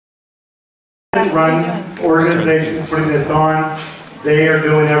Run organization putting this on, they are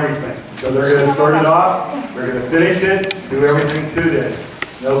doing everything. So they're going to start it off, they're going to finish it, do everything to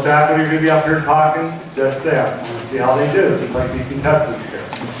this. No faculty are going to be up here talking, just staff. We'll see how they do, just like the contestants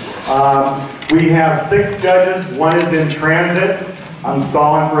here. We have 6 judges, 1 is in transit. I'm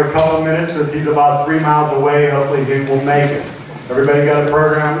stalling for a couple of minutes because he's about 3 miles away. Hopefully he will make it. Everybody got a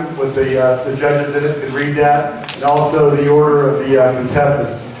program with the judges in it, can read that, and also the order of the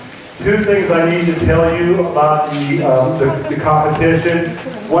contestants. 2 things I need to tell you about the competition.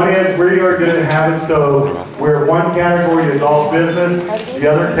 One is we are going to have it so where one category is all business,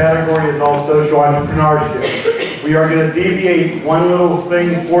 the other category is all social entrepreneurship. We are going to deviate one little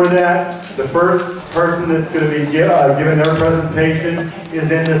thing for that. The first person that's going to be given their presentation is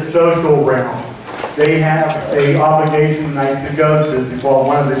in the social realm. They have an obligation tonight to go to, well,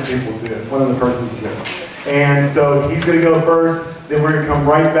 one of the people did, one of the persons did. And so he's going to go first. Then we're going to come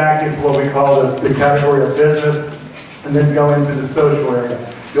right back into what we call the category of business, and then go into the social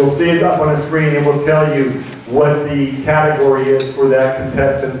area. You'll see it up on the screen. It will tell you what the category is for that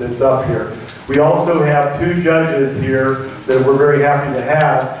contestant that's up here. We also have 2 judges here that we're very happy to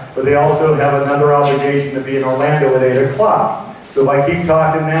have, but they also have another obligation to be in Orlando at 8 o'clock. So if I keep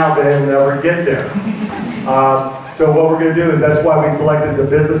talking now, they'll never get there. So what we're going to do is, that's why we selected the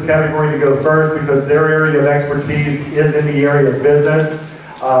business category to go first, because their area of expertise is in the area of business.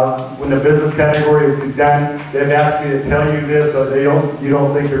 When the business category is done, they've asked me to tell you this so you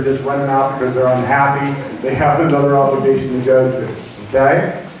don't think they're just running out because they're unhappy. They have another obligation to go to.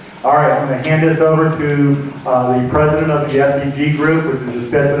 Okay? All right, I'm going to hand this over to the president of the SEG group, which is the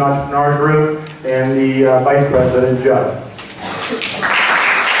Stetson Entrepreneur Group, and the vice president, Judd.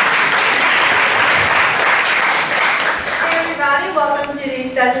 Welcome to the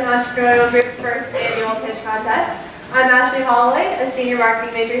Stetson Entrepreneurial Group's first annual pitch contest. I'm Ashley Holloway, a senior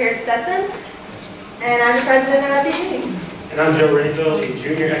marketing major here at Stetson, and I'm the president of SEG. And I'm Joe Rainville, a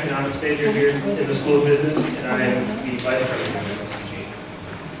junior economics major here in the School of Business, and I am the vice president of SEG.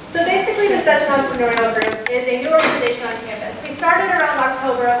 So basically, the Stetson Entrepreneurial Group is a new organization on campus. We started around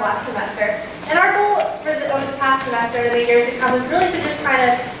October of last semester, and our goal for over the past semester and the years to come was really to just kind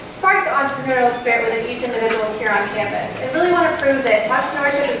of spark the entrepreneurial spirit within each individual here on campus, and really want to prove that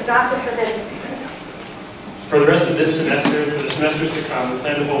entrepreneurship is not just for business students. For the rest of this semester and for the semesters to come, we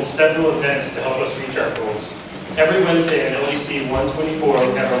plan to hold several events to help us reach our goals. Every Wednesday at LEC 124,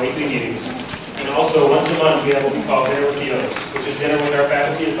 we have our weekly meetings. And also, once a month, we have what we call Dinner with the O's, which is dinner with our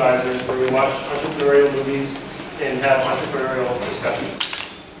faculty advisors, where we watch entrepreneurial movies and have entrepreneurial discussions.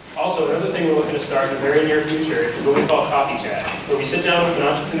 Also, another thing we're looking to start in the very near future is what we call coffee chat, where we sit down with an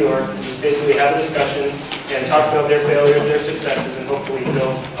entrepreneur and just basically have a discussion and talk about their failures, their successes, and hopefully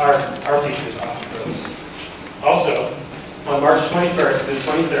build our futures off of those. Also, on March 21st to the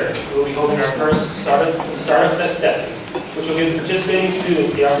 23rd, we'll be holding our first Startups at Stetson, which will give participating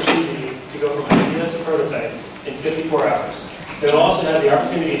students the opportunity to go from idea to prototype in 54 hours. They will also have the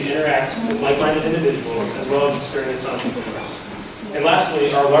opportunity to interact with like-minded individuals as well as experienced entrepreneurs. And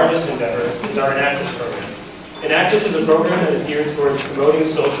lastly, our largest endeavor is our Enactus program. Enactus is a program that is geared towards promoting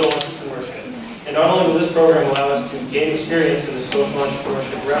social entrepreneurship. And not only will this program allow us to gain experience in the social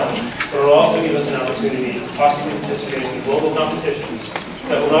entrepreneurship realm, but it will also give us an opportunity to possibly participate in global competitions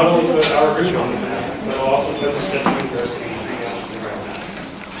that will not only put our group on the map, but will also put the Stetson University on the entrepreneurial map.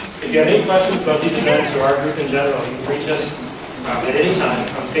 If you have any questions about these events or our group in general, you can reach us at any time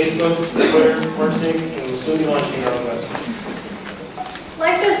on Facebook, Twitter, WorkSync, and we'll soon be launching our own website.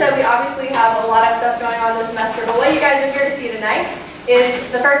 Like Joe said, we obviously have a lot of stuff going on this semester, but what you guys are here to see tonight is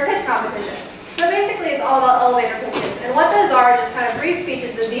the first pitch competition. So basically, it's all about elevator pitches, and what those are just kind of brief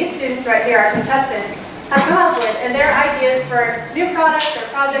speeches that these students right here, our contestants, have come up with, and their ideas for new products or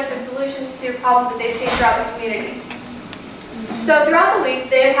projects or solutions to problems that they've seen throughout the community. So throughout the week,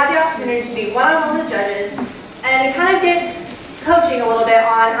 they have had the opportunity to meet one-on-one with judges and kind of get coaching a little bit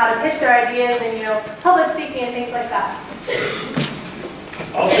on how to pitch their ideas and, public speaking and things like that.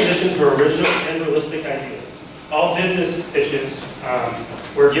 All submissions were original and realistic ideas. All business pitches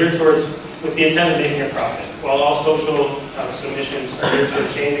were geared towards, with the intent of making a profit, while all social submissions are geared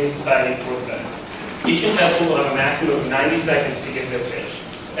towards changing society for the better. Each contestant will have a maximum of 90 seconds to give their pitch.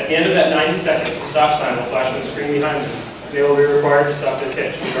 At the end of that 90 seconds, a stop sign will flash on the screen behind them. They will be required to stop their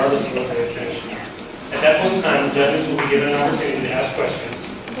pitch, regardless of what they have finished. At that point in time, the judges will be given an opportunity to ask questions.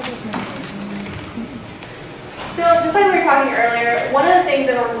 So just like we were talking earlier, one of the things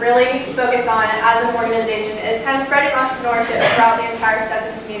that we're really focused on as an organization is kind of spreading entrepreneurship throughout the entire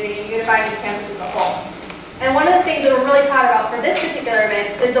Stetson community and unifying the campus as a whole. And one of the things that we're really proud about for this particular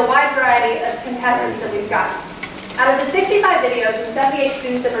event is the wide variety of contestants that we've got. Out of the 65 videos and 78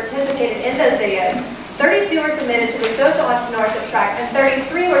 students that participated in those videos, 32 were submitted to the social entrepreneurship track and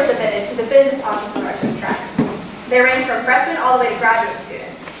 33 were submitted to the business entrepreneurship track. They range from freshmen all the way to graduate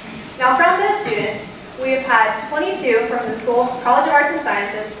students. Now from those students, we have had 22 from the College of Arts and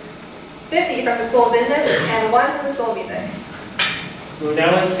Sciences, 50 from the School of Business, and 1 from the School of Music. We would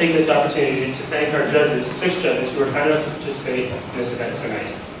now like to take this opportunity to thank our judges, 6 judges, who were kind enough to participate in this event tonight.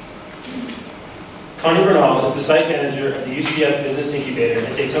 Connie Bernal is the site manager of the UCF Business Incubator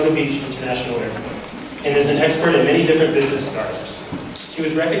at Daytona Beach International Airport and is an expert in many different business startups. She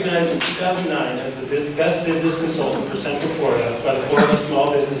was recognized in 2009 as the best business consultant for Central Florida by the Florida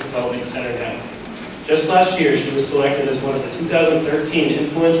Small Business Development Center Network. Just last year, she was selected as one of the 2013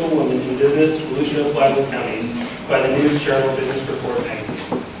 Influential Women in Business Volusia Flagler Counties by the News Journal Business Report magazine.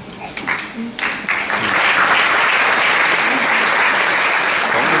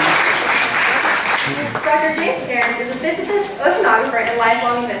 Dr. James Cairns is a physicist, oceanographer, and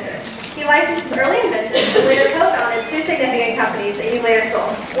lifelong inventor. He licensed his early inventions and later co-founded 2 significant companies that he later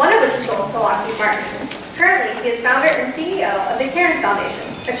sold, one of which was sold to Lockheed Martin. Currently, he is founder and CEO of the Cairns Foundation,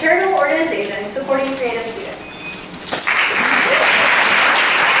 a charitable organization supporting creative students.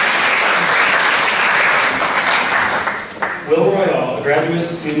 Will Royale, a graduate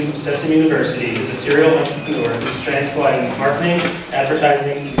student of Stetson University, is a serial entrepreneur whose strengths lie in marketing,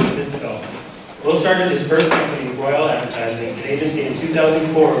 advertising, and business development. Will started his first company, Royale Advertising, an agency in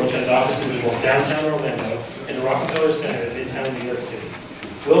 2004 which has offices in both downtown Orlando and the Rockefeller Center in Midtown New York City.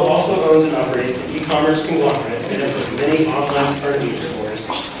 Will also owns and operates an e-commerce conglomerate made up of many online furniture stores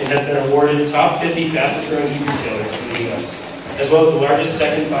and has been awarded top 50 fastest growing e-retailers in the U.S., as well as the largest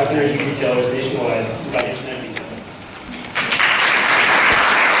second 500 e-retailers nationwide by Internet Visa.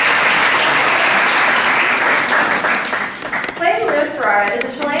 Is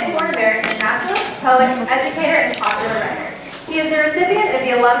a Chilean-born American naturalist, poet, educator, and popular writer. He is the recipient of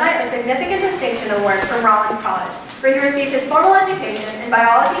the Alumni of Significant Distinction Award from Rollins College, where he received his formal education in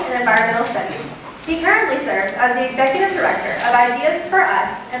biology and environmental studies. He currently serves as the executive director of Ideas for Us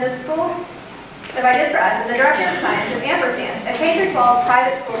and the director of science at Ampersand, a K-12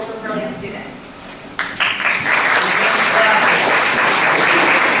 private school for brilliant students.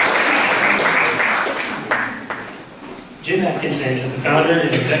 Jim Atkinson is the founder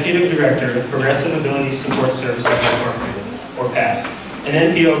and executive director of Progressive Ability Support Services Incorporated, or PASS, an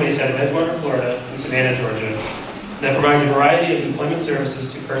NPO based out of Edgewater, Florida, and Savannah, Georgia, that provides a variety of employment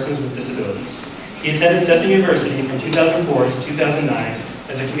services to persons with disabilities. He attended Stetson University from 2004 to 2009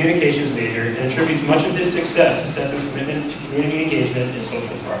 as a communications major and attributes much of his success to Stetson's commitment to community engagement and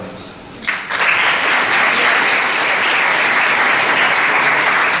social progress.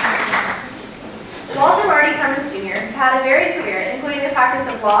 Walter Marty Cummins Jr. has had a varied career, including the practice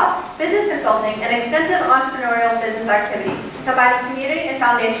of law, business consulting, and extensive entrepreneurial business activity, combined with community and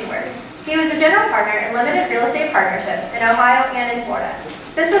foundation work. He was a general partner in limited real estate partnerships in Ohio and in Florida.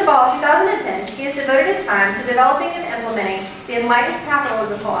 Since the fall of 2010, he has devoted his time to developing and implementing the Enlightened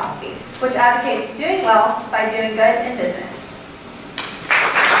Capitalism philosophy, which advocates doing well by doing good in business.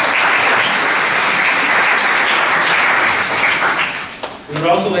 We would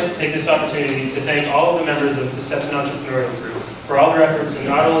also like to take this opportunity to thank all of the members of the Stetson Entrepreneurial Group for all their efforts in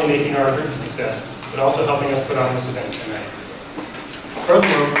not only making our group a success, but also helping us put on this event tonight.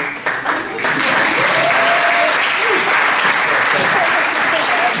 Furthermore,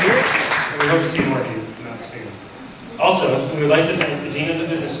 we hope to see more of you not soon. Also, we would like to thank the Dean of the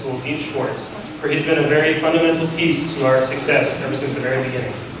Business School, Dean Schwartz, for he's been a very fundamental piece to our success ever since the very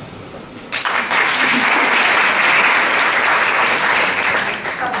beginning.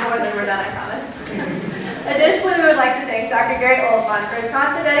 Additionally, we would like to thank Dr. Gary Oliphant for his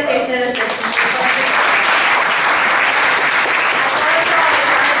constant dedication and assistance to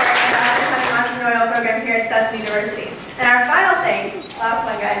the entrepreneurial program here at Stetson University. And our final thanks, last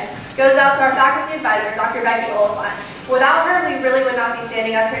one guys, goes out to our faculty advisor, Dr. Becky Oliphant. Without her, we really would not be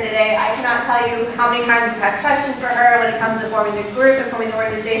standing up here today. I cannot tell you how many times we've had questions for her when it comes to forming the group and forming the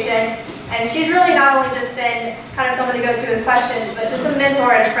organization. And she's really not only just been kind of someone to go to with questions, but just a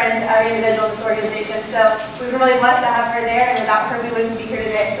mentor and a friend to every individual in this organization. So we've been really blessed to have her there, and without her, we wouldn't be here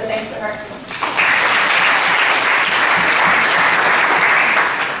today. So thanks to her.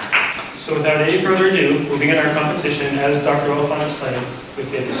 So without any further ado, we'll begin our competition, as Dr. Oliphant explained, with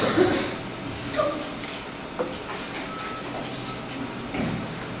David Sorber.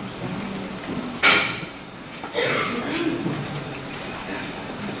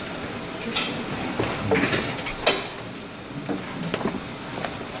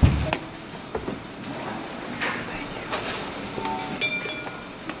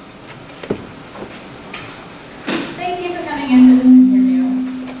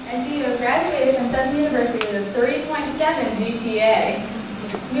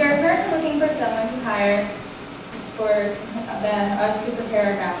 GPA. We are currently looking for someone to hire for us to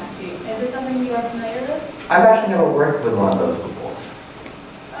prepare a balance sheet. Is this something you are familiar with? I've actually never worked with one of those before.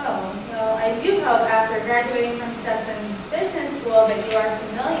 Oh, well, I do hope after graduating from Stetson's business school that you are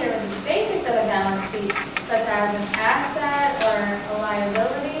familiar with the basics of a balance sheet, such as an asset or a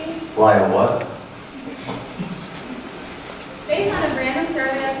liability. Like what? Based on a random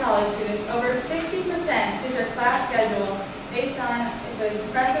survey of college students, over 60% choose their class schedule based on if the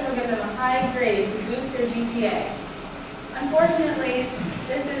professor will give them a high grade to boost their GPA. Unfortunately,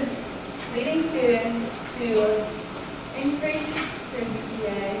 this is leading students to increase their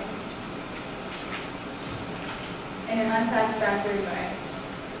GPA in an unsatisfactory way.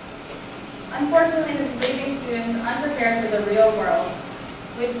 Unfortunately, this is leaving students unprepared for the real world.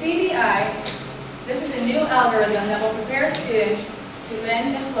 With CBI, this is a new algorithm that will prepare students to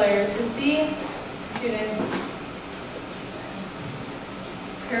then employers to see students'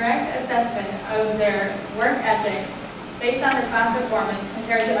 correct assessment of their work ethic based on their class performance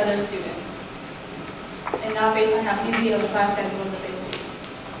compared to other students, and not based on how easy of a class schedule that they choose.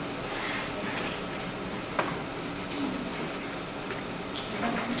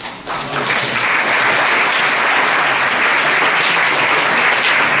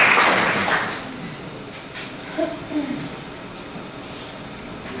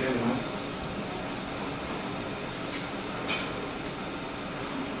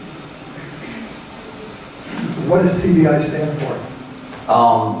 What does CBI stand for?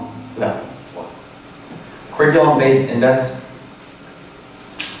 No. Curriculum-based index.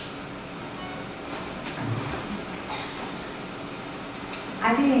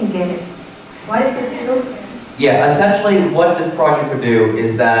 I didn't get it. What is it do? Yeah, essentially what this project would do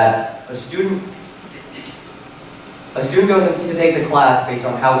is that a student goes and takes a class based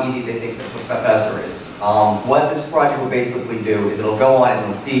on how easy they think the professor is. What this project will basically do is it'll go on and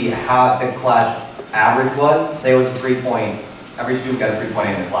it'll see how the class average was. Say it was a 3-point, every student got a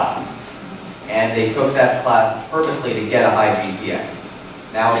 3.8 in the class. And they took that class purposely to get a high GPA.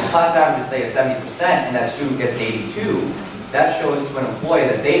 Now, if the class average is say a 70% and that student gets an 82, that shows to an employee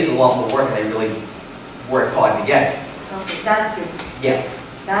that they did a lot more work and they really worked hard to get it. Okay, that's your, Yes.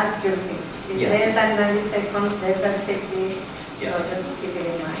 that's your thing. It's Yes. less than 90 seconds, less than 60, Yes. so just keep it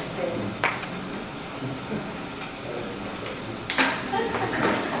in mind. Thanks.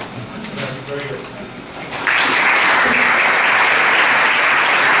 Very good.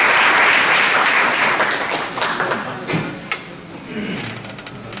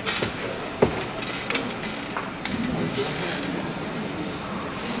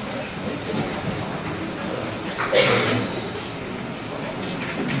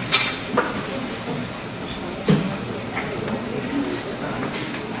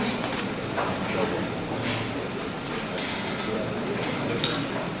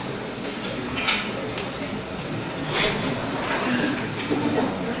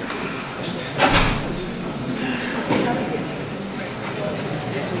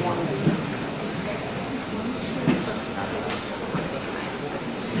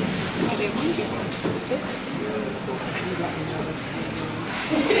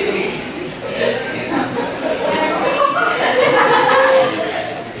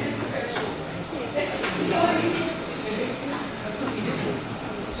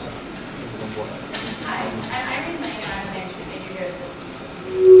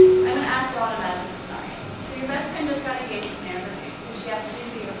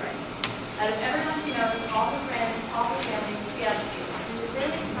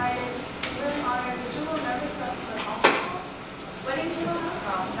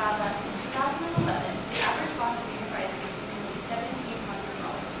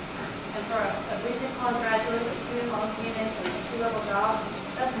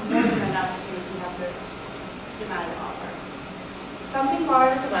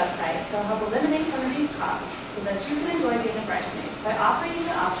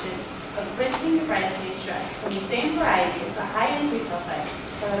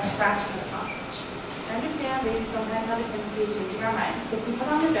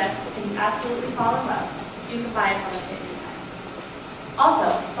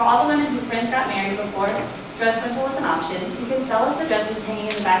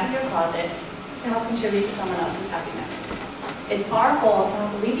 It's our goal to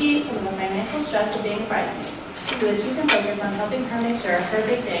help alleviate some of the financial stress of being a bridesmaid so that you can focus on helping her make sure her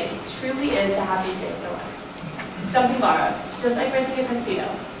big day truly is the happiest day of her life. Something borrowed. It's just like renting a tuxedo,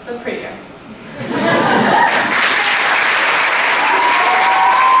 but prettier.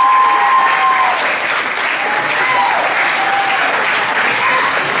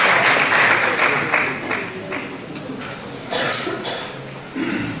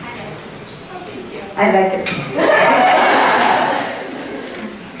 I like it.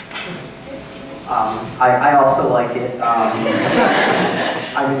 I also like it.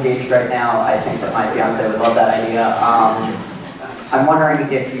 I'm engaged right now. I think that my fiance would love that idea. I'm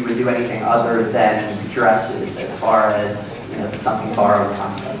wondering if you would do anything other than dresses as far as, you know, the something borrowed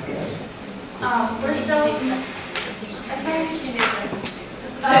concept goes. We're still, I'm sorry,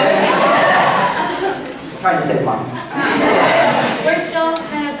 Trying to save money. we're still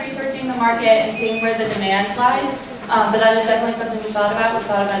kind of researching the market and seeing where the demand lies, but that is definitely something we thought about. We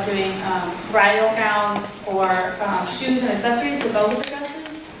thought about doing bridal gowns or shoes and accessories to go with the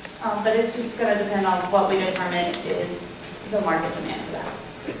dresses, but it's just going to depend on what we determine is the market demand for that.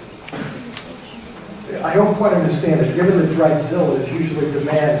 I don't quite understand it. Given that bridezilla is usually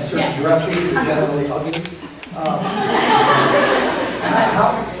demand certain Yes. dresses are generally ugly.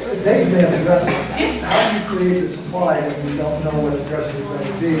 They demand the dresses. How do you create the supply when you don't know what the dresses are going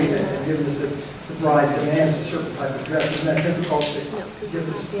to be? And given that the bride demands a certain type of dress, isn't that difficult to give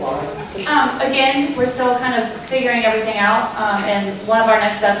the supply? Again, we're still kind of figuring everything out, and one of our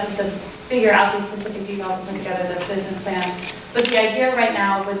next steps is to figure out these specific details and put together this business plan. But the idea right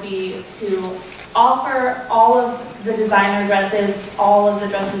now would be to offer all of the designer dresses, all of the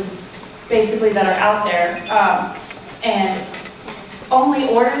dresses basically that are out there, and only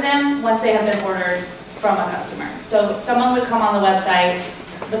order them once they have been ordered from a customer. So someone would come on the website,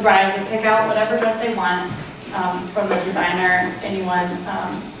 the bride would pick out whatever dress they want from the designer, anyone.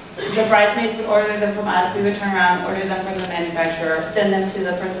 The bridesmaids would order them from us, we would turn around, order them from the manufacturer, send them to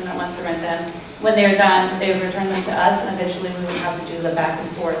the person that wants to rent them. When they're done, they would return them to us, and eventually we would have to do the back and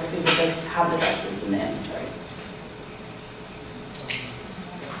forth. We would just have the dresses in the inventory.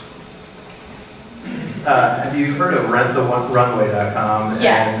 Have you heard of renttherunway.com?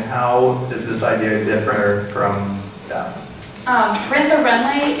 Yes. And how does this idea differ from that? Rent the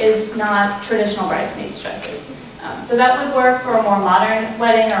Runway is not traditional bridesmaids dresses. So that would work for a more modern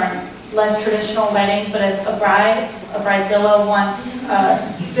wedding or less traditional wedding, but if a bridezilla wants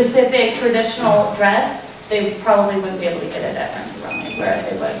a specific traditional dress, they probably wouldn't be able to get it at Rent the Runway, whereas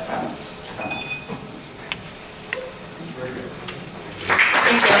they would from us.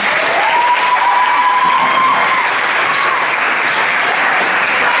 Thank you.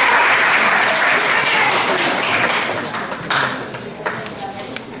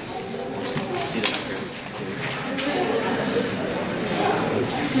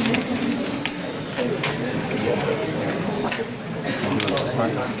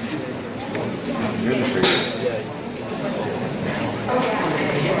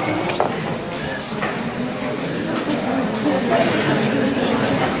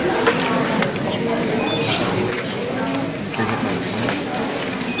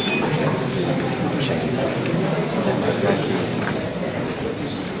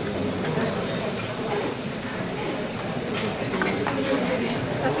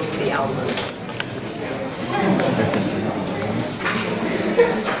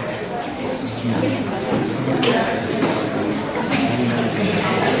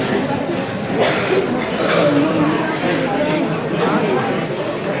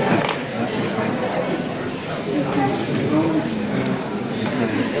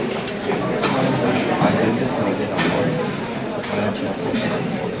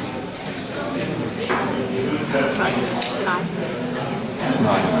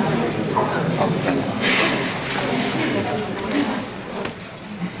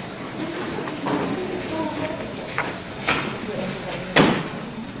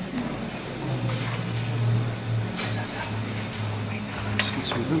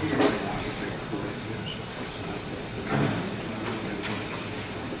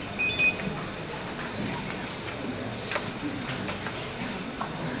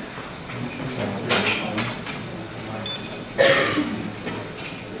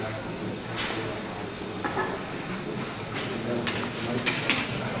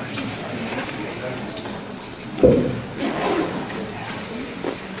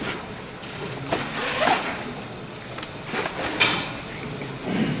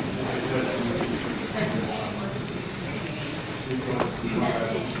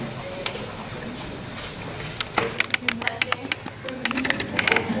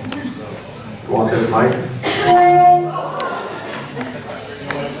 Go on to the mic.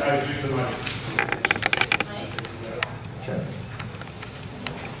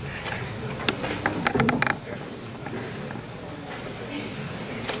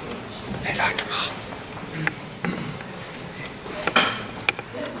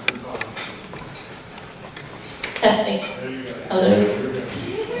 Testing. Hello.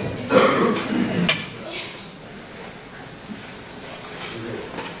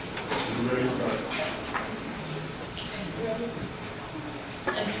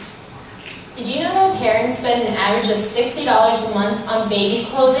 spend an average of $60 a month on baby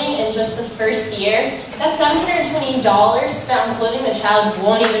clothing in just the first year, that's $720 spent on clothing the child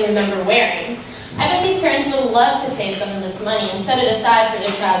won't even remember wearing. I bet these parents would love to save some of this money and set it aside for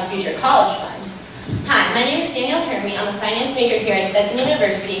their child's future college fund. Hi, my name is Danielle Hermy. I'm a finance major here at Stetson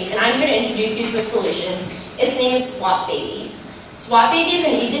University, and I'm here to introduce you to a solution. Its name is Swap Baby. Swap Baby is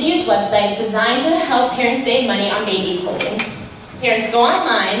an easy-to-use website designed to help parents save money on baby clothing. Parents go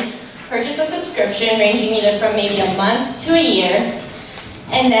online, purchase a subscription ranging either from maybe a month to a year,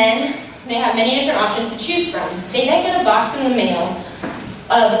 and then they have many different options to choose from. They then get a box in the mail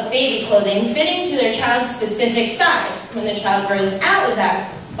of baby clothing fitting to their child's specific size. When the child grows out of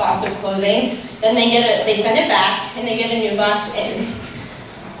that box of clothing, then they send it back and they get a new box in.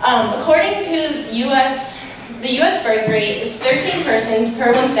 According to the U.S. birth rate is 13 persons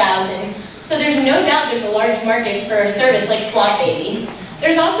per 1,000, so there's no doubt there's a large market for a service like Swap Baby.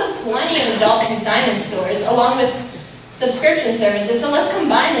 There's also plenty of adult consignment stores along with subscription services, so let's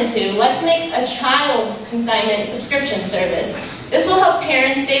combine the two. Let's make a child's consignment subscription service. This will help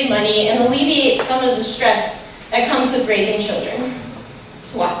parents save money and alleviate some of the stress that comes with raising children.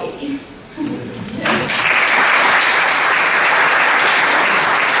 Swap Baby.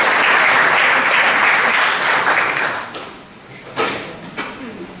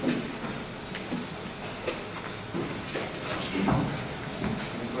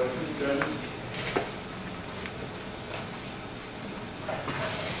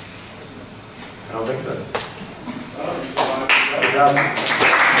 I don't think so.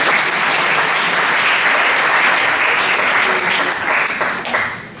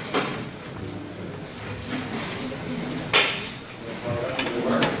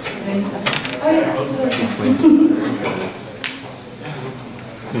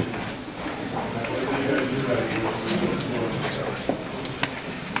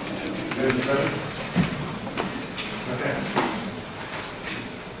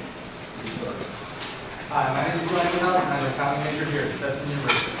 Hi, my name is Glenn House, and I'm an accounting major here at Stetson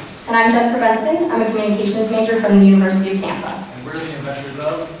University. And I'm Jennifer Benson. I'm a communications major from the University of Tampa. And we're the inventors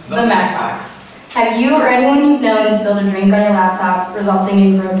of The MacBox. Have you or anyone you've known spilled a drink on your laptop, resulting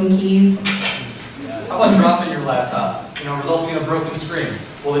in broken keys? How about dropping your laptop, resulting in a broken screen?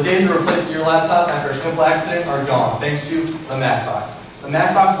 Well, the days of replacing your laptop after a simple accident are gone, thanks to the MacBox. The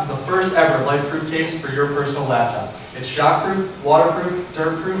MacBox is the first ever life-proof case for your personal laptop. It's shock-proof, waterproof,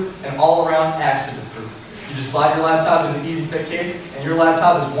 dirt-proof, and all-around accident-proof. You just slide your laptop in the easy fit case, and your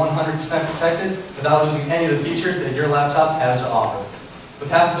laptop is 100% protected without losing any of the features that your laptop has to offer. With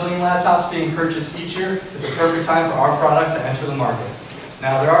 500 million laptops being purchased each year, it's a perfect time for our product to enter the market.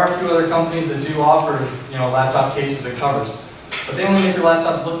 Now, there are a few other companies that do offer, laptop cases and covers, but they only make your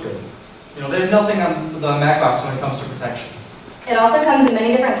laptop look good. They have nothing on the MacBox when it comes to protection. It also comes in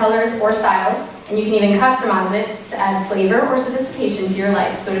many different colors or styles, and you can even customize it to add flavor or sophistication to your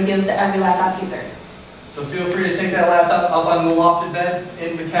life, so it appeals to every laptop user. So feel free to take that laptop up on the lofted bed,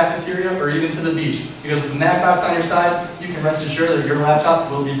 in the cafeteria, or even to the beach. Because with the MacBox on your side, you can rest assured that your laptop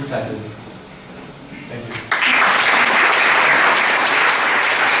will be protected. Thank you.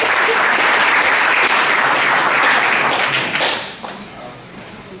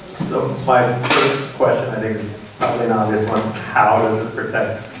 So my first question, I think, is probably an obvious one. How does it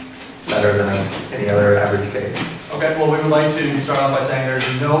protect better than any other average case? Okay, well, we would like to start off by saying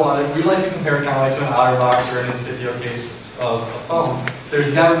there's no other, we would like to compare it kind of like to an OtterBox or an Incipio case of a phone.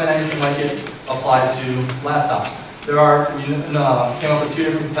 There's never been anything like it applied to laptops. We came up with two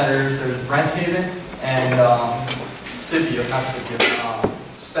different competitors. There's Brenthaven and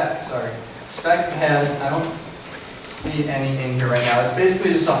Spec, sorry. Spec has, I don't see any in here right now. It's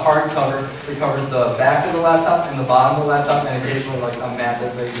basically just a hard cover that covers the back of the laptop and the bottom of the laptop and occasionally like a mat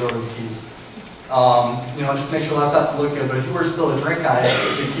that lays over the keys. Just makes your laptop look good, but if you were to spill a drink on it,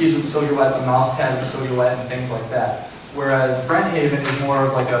 the keys would still get wet, the mouse pad would still get wet, and things like that. Whereas Brenthaven is more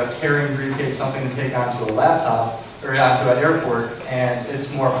of like a carrying briefcase, something to take onto a laptop, or onto an airport, and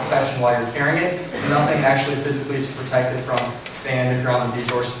it's more protection while you're carrying it. Nothing actually physically to protect it from sand if you're on the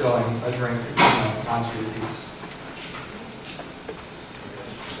beach or spilling a drink onto your keys.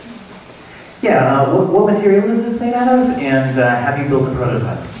 Yeah, what material is this made out of, and have you built a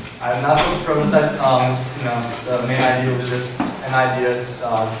prototype? I have not built a prototype. The main idea was just an idea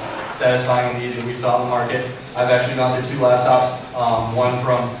satisfying a need that we saw in the market. I've actually gone through 2 laptops, one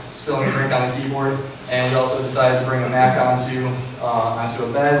from spilling a drink on the keyboard, and we also decided to bring a Mac onto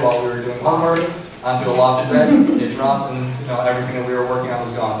a bed while we were doing homework, onto a lofted bed. It dropped, and everything that we were working on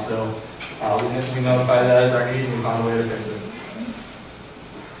was gone. So we notified that as our need, and we found a way to fix it.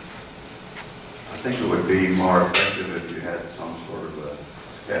 I think it would be more effective if you had some sort of a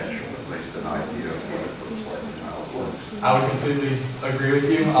sketch or at least an idea of what it looks like and how it works. I would completely agree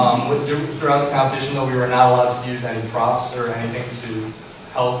with you. Throughout the competition, though, we were not allowed to use any props or anything to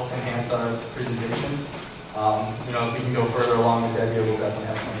help enhance our presentation. You know, if we can go further along with the idea, we'll definitely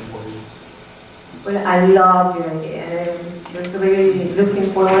have something for you. Well, I love your idea, and I'm just really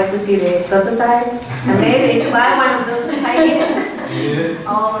looking forward to see the prototype. And maybe to buy one of those again.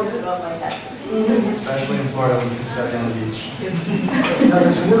 Oh, I just love like that. Especially in Florida when you can step down the beach. Now,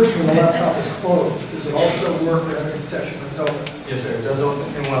 this works when the laptop is closed. Does it also work for having protection when it's open? Yes, sir. It does open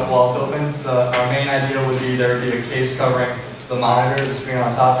while it's open. Our main idea would be there would be a case covering the monitor, the screen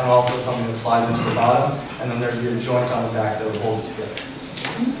on top, and also something that slides into the bottom, and then there would be a joint on the back that would hold it together.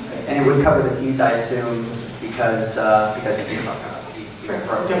 And it would cover the keys, I assume, because you're talking about the keys being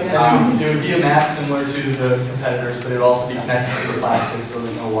broken. It would be a mat similar to the competitors, but it would also be connected to the plastic so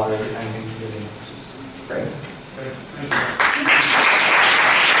there's no water or anything to get in. Great.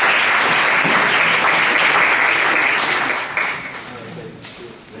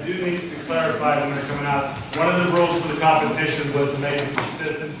 I do need to clarify when they're coming out. One of the rules for the competition was to make it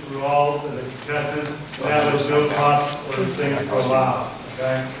consistent through all of the contestants. That was no props or things for allowed.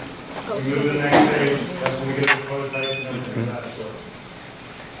 Okay? We move to the next stage. That's when we get the prototypes and everything like that.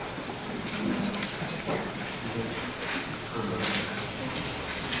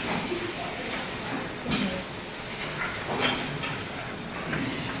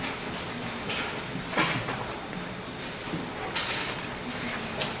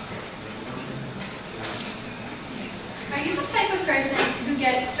 Are you the type of person who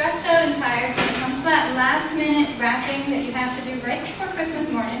gets stressed out and tired when it comes to that last-minute wrapping that you have to do right before Christmas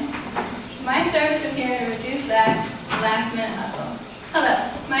morning? My service is here to reduce that last-minute hustle.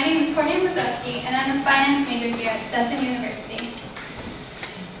 Hello, my name is Courtney Brzezowski, and I'm a finance major here at Stetson University.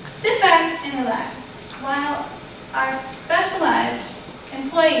 Sit back and relax while our specialized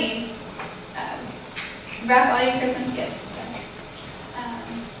employees wrap all your Christmas gifts.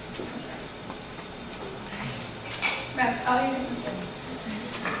 Wraps all your Christmas gifts.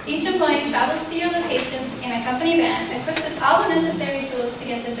 Each employee travels to your location in a company van equipped with all the necessary tools to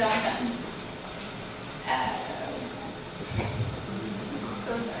get the job done.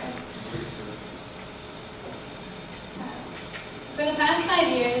 So sorry. For the past 5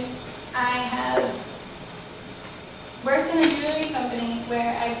 years, I have worked in a jewelry company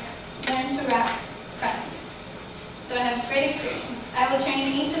where I've learned to wrap presents. So I have great experience. I will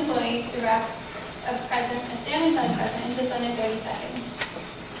train each employee to wrap a present, a standard size present, in just under 30 seconds.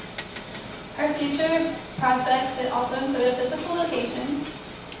 Our future prospects also include a physical location,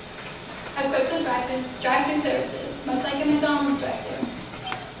 equipped with drive-through services, much like a McDonald's drive-through.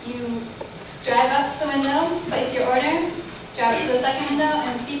 You drive up to the window, place your order, drive up to the second window, and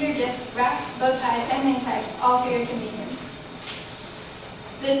receive your gifts wrapped, bow-tied, and name-tagged, all for your convenience.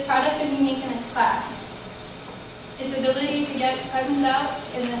 This product is unique in its class. Its ability to get presents out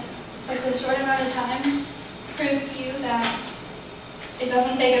in such a short amount of time proves to you that it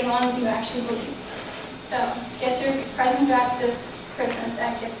doesn't take as long as you actually believe. So get your presents wrapped this Christmas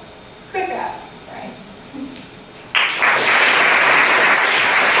at Quick Wrap. Sorry.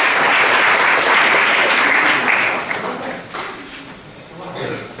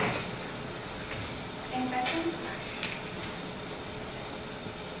 Any questions?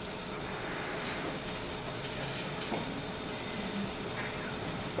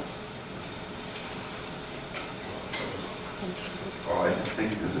 Oh, I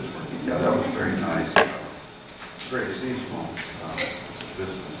think this is working. Yeah, that was very nice. Very seasonal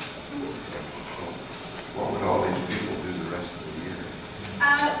business. So what would all these people do the rest of the year?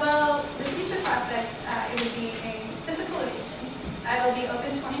 Well, the future prospects, it would be a physical location. I will be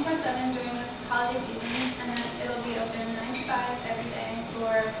open 24/7 during this holiday season, and then it'll be open 9 to 5 every day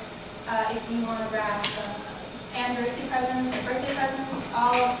for if you want to wrap anniversary presents or birthday presents,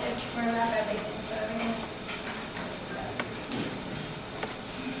 all if we're gonna wrap everything. So everything.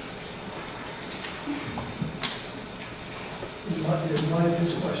 In light of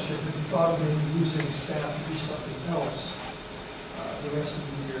his question, have you thought of maybe using staff to do something else the rest of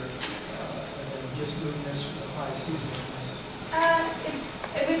the year, and then just doing this for the high season?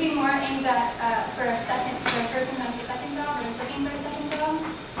 It would be more aimed at for a person who has a second job or is looking for a second job.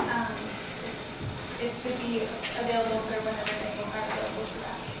 It would be available for whenever they are available to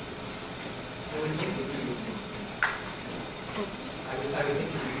wrap. I would think if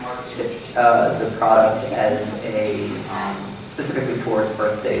you marketed the product as a specifically towards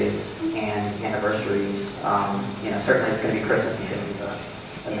birthdays and anniversaries, certainly it's going to be Christmas is going to be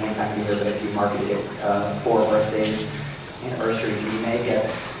the main time of year, but if you market it for birthdays, anniversaries, you may get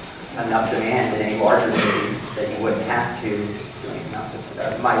enough demand in any larger city that you wouldn't have to do anything else.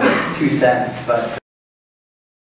 It's my 2 cents, but